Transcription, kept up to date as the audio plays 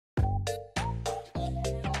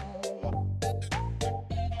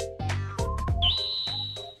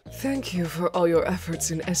Thank you for all your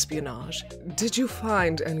efforts in espionage. Did you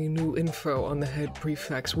find any new info on the head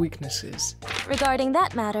prefect's weaknesses? Regarding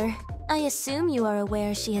that matter, I assume you are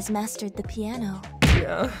aware she has mastered the piano.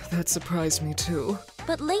 Yeah, that surprised me too.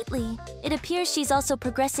 But lately, it appears she's also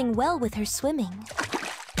progressing well with her swimming.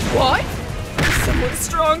 What? If someone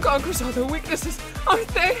strong conquers all their weaknesses, aren't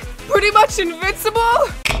they pretty much invincible?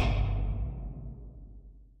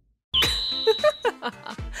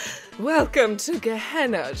 Welcome to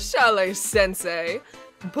Gehenna, Sensei.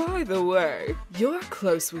 By the way, you're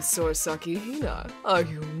close with Sorosaki Hina, are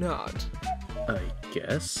you not? I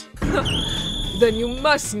guess. Then you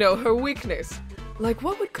must know her weakness. Like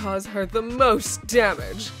what would cause her the most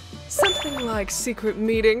damage? Something like secret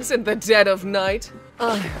meetings in the dead of night?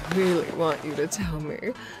 I really want you to tell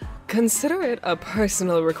me. Consider it a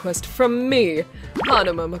personal request from me,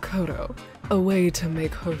 Makoto. A way to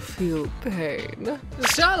make her feel pain.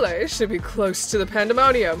 Chalet should be close to the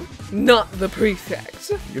pandemonium, not the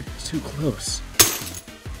prefect. You're too close.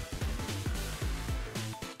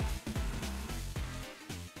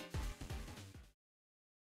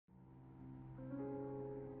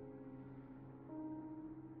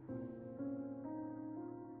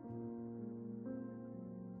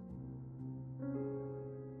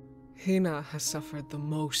 Hina has suffered the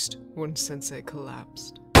most when Sensei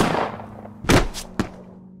collapsed.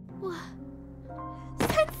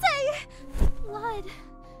 Sensei! Blood.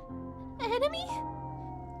 Enemy?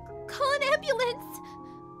 Call an ambulance!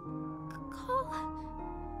 Call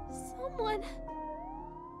someone.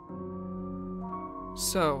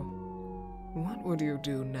 So, what would you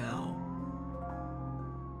do now?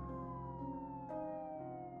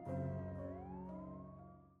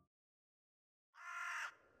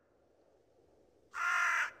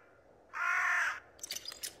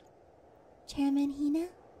 Chairman Hina?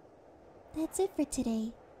 That's it for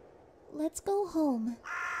today. Let's go home.